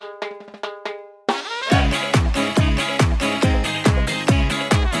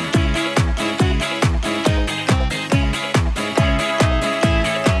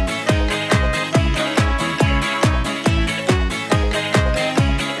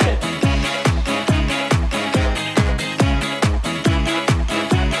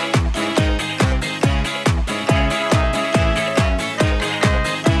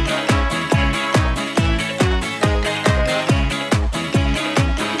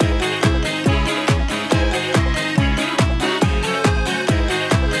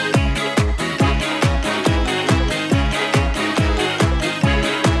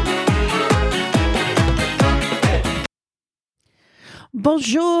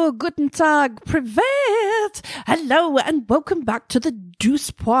bonjour, guten tag, privet. Hello and welcome back to the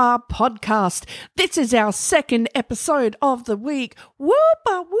Doucepois podcast. This is our second episode of the week. Whoopa,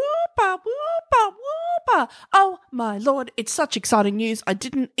 whoopa, whoopa, whoopa. Oh my lord, it's such exciting news. I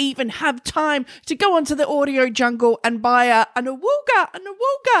didn't even have time to go onto the audio jungle and buy an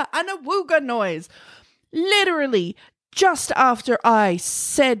awooga noise. Literally, just after I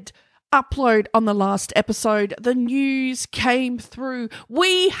said upload on the last episode, the news came through.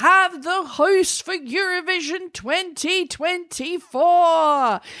 We have the hosts for Eurovision 2024.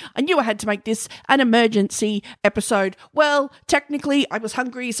 I knew I had to make this an emergency episode. Well, technically, I was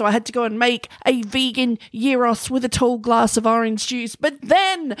hungry, so I had to go and make a vegan gyros with a tall glass of orange juice. But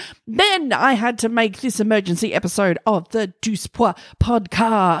then I had to make this emergency episode of the Doucepois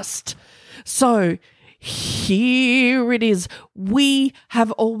podcast. So here it is. We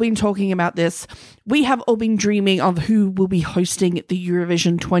have all been talking about this. We have all been dreaming of who will be hosting the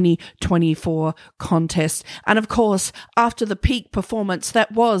Eurovision 2024 contest. And of course, after the peak performance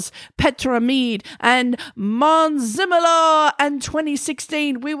that was Petra Mede and Måns Zelmerlöw and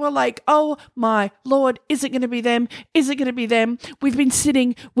 2016, we were like, oh my lord, is it going to be them? Is it going to be them? We've been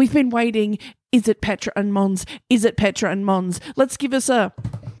sitting, we've been waiting. Is it Petra and Måns? Is it Petra and Måns? Let's give us a...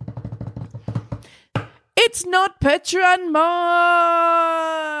 It's not Petra and Måns.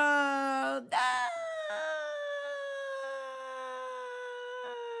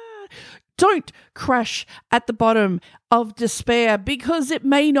 Don't crash at the bottom of despair because it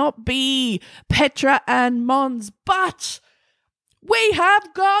may not be Petra and Måns, but we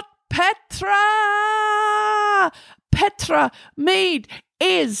have got Petra. Petra Mede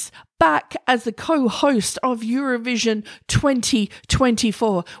is back as the co-host of Eurovision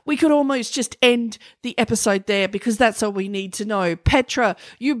 2024. We could almost just end the episode there because that's all we need to know. Petra,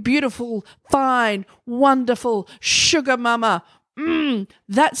 you beautiful, fine, wonderful sugar mama.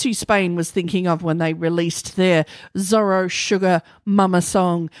 That's who Spain was thinking of when they released their Zorro Sugar Mama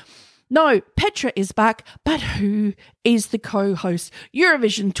song. No, Petra is back, but who is the co-host?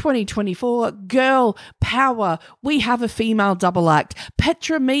 Eurovision 2024, girl power. We have a female double act,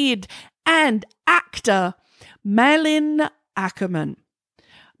 Petra Mede, and actor Malin Ackerman.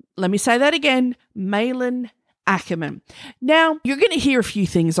 Let me say that again, Malin Ackerman. Now, you're going to hear a few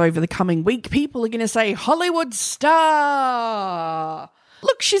things over the coming week. People are going to say, Hollywood star.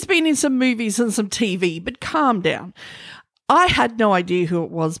 Look, she's been in some movies and some TV, but calm down. I had no idea who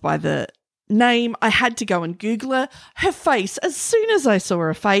it was by the name. I had to go and Google her. Her face, as soon as I saw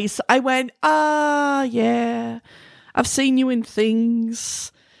her face, I went, yeah, I've seen you in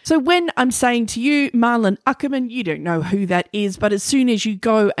things. So when I'm saying to you, Malin Ackerman, you don't know who that is, but as soon as you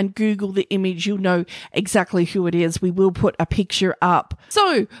go and Google the image, you'll know exactly who it is. We will put a picture up.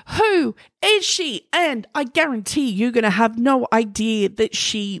 So who is she? And I guarantee you're going to have no idea that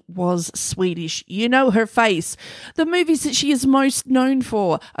she was Swedish. You know her face. The movies that she is most known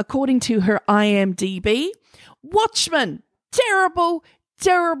for, according to her IMDb, Watchmen, terrible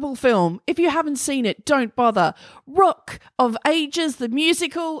film. If you haven't seen it, don't bother. Rock of Ages, the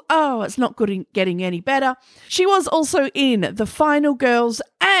musical. Oh, it's not good in getting any better. She was also in The Final Girls,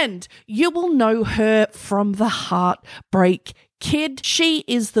 and you will know her from The Heartbreak Kid. She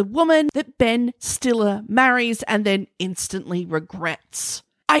is the woman that Ben Stiller marries and then instantly regrets.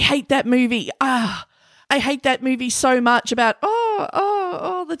 I hate that movie. I hate that movie so much about,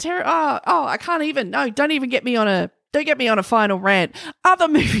 the terror. I can't even. No, don't even get me on a... Don't get me on a final rant. Other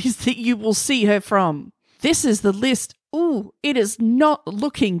movies that you will see her from. This is the list. Ooh, it is not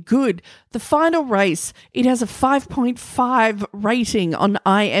looking good. The Final Race, it has a 5.5 rating on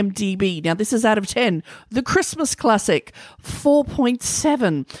IMDb. Now, this is out of 10. The Christmas Classic,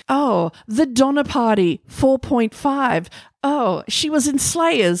 4.7. Oh, The Donner Party, 4.5. Oh, she was in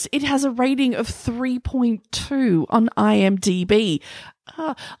Slayers. It has a rating of 3.2 on IMDb.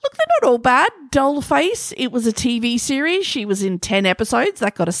 Look, they're not all bad. Dollface, it was a TV series. She was in 10 episodes.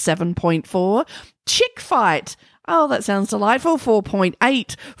 That got a 7.4. Chick Fight, oh, that sounds delightful, 4.8.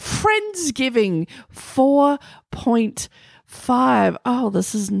 Friendsgiving, 4.5. Oh,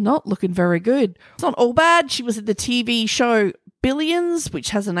 this is not looking very good. It's not all bad. She was in the TV show Billions,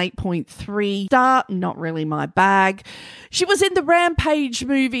 which has an 8.3 star. Not really my bag. She was in the Rampage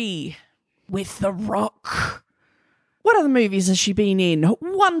movie with The Rock. What other movies has she been in?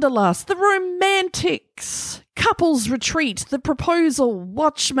 Wanderlust, The Romantics, Couples Retreat, The Proposal,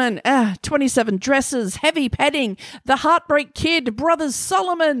 Watchmen, 27 Dresses, Heavy Petting, The Heartbreak Kid, Brothers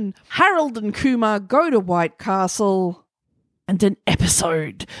Solomon, Harold and Kumar Go to White Castle, and an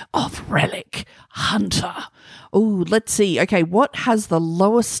episode of Relic Hunter. Oh, let's see. Okay, what has the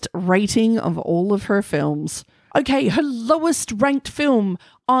lowest rating of all of her films? Okay, her lowest ranked film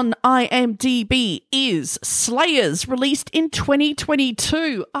on IMDb is Slayers, released in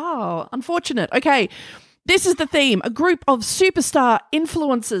 2022. Oh, unfortunate. Okay, this is the theme. A group of superstar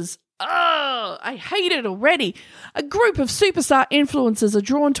influencers. Oh, I hate it already. A group of superstar influencers are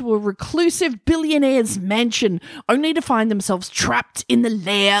drawn to a reclusive billionaire's mansion, only to find themselves trapped in the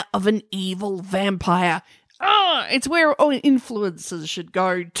lair of an evil vampire. Oh, it's where all influencers should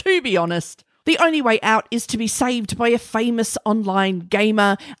go, to be honest. The only way out is to be saved by a famous online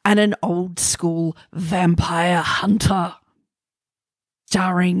gamer and an old-school vampire hunter.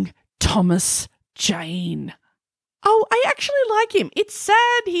 Starring Thomas Jane. Oh, I actually like him. It's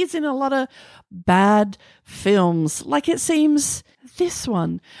sad he's in a lot of bad films. Like it seems this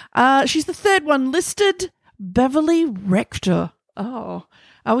one. She's the third one listed. Beverly Rector. Oh,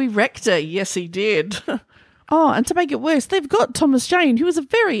 he wrecked her? Yes, he did. Oh, and to make it worse, they've got Thomas Jane, who is a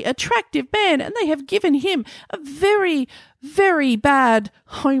very attractive man, and they have given him a very, very bad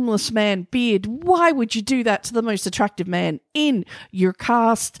homeless man beard. Why would you do that to the most attractive man in your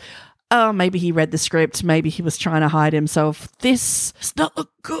cast? Oh, maybe he read the script. Maybe he was trying to hide himself. This does not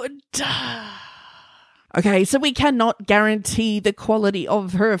look good. Okay, so we cannot guarantee the quality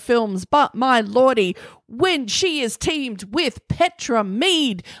of her films, but my lordy, when she is teamed with Petra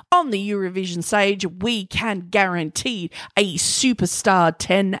Mead on the Eurovision stage, we can guarantee a superstar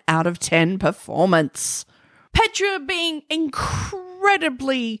 10 out of 10 performance. Petra, being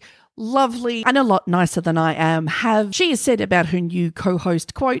incredibly lovely and a lot nicer than I am, she has said about her new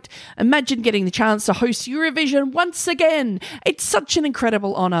co-host, quote, "Imagine getting the chance to host Eurovision once again. It's such an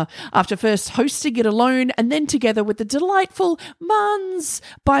incredible honour. After first hosting it alone and then together with the delightful Mons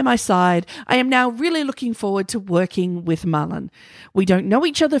by my side, I am now really looking forward to working with Marlon. We don't know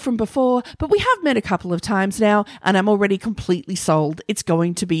each other from before, but we have met a couple of times now and I'm already completely sold. It's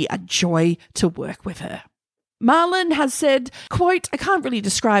going to be a joy to work with her." Marlon has said, quote, "I can't really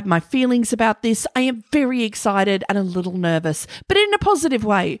describe my feelings about this. I am very excited and a little nervous, but in a positive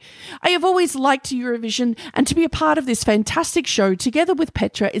way. I have always liked Eurovision, and to be a part of this fantastic show together with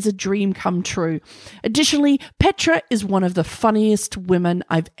Petra is a dream come true. Additionally, Petra is one of the funniest women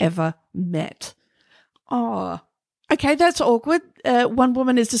I've ever met." Oh, okay, that's awkward. One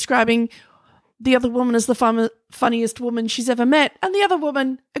woman is describing the other woman as the funniest woman she's ever met, and the other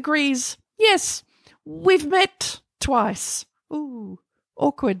woman agrees, yes, we've met twice. Ooh,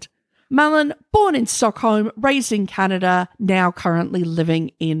 awkward. Marlon, born in Stockholm, raised in Canada, now currently living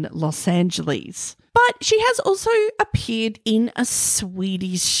in Los Angeles. But she has also appeared in a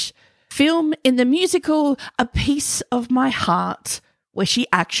Swedish film in the musical A Piece of My Heart, where she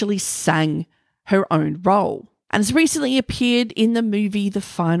actually sang her own role, and has recently appeared in the movie The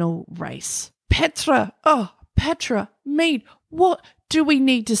Final Race. Petra Mead, what do we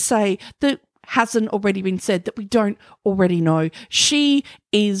need to say that hasn't already been said, that we don't already know? She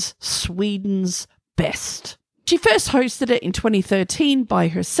is Sweden's best. She first hosted it in 2013 by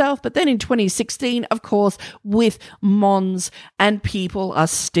herself, but then in 2016, of course, with Mons, and people are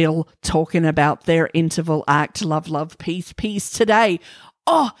still talking about their interval act, Love, Love, Peace, Peace today.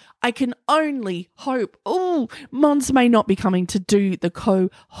 Oh, I can only hope. Oh, Mons may not be coming to do the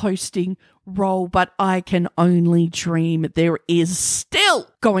co-hosting role, but I can only dream there is still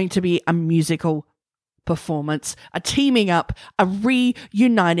going to be a musical performance, a teaming up, a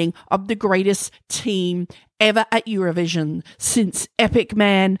reuniting of the greatest team ever at Eurovision since Epic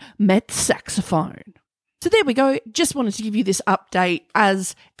Man met Saxophone. So there we go. Just wanted to give you this update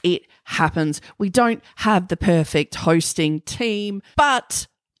as it happens. We don't have the perfect hosting team, but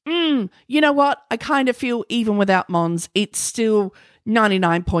you know what? I kind of feel even without Mons, it's still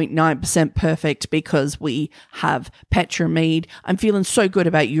 99.9% perfect because we have Petra Mead. I'm feeling so good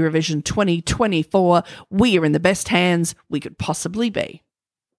about Eurovision 2024. We are in the best hands we could possibly be.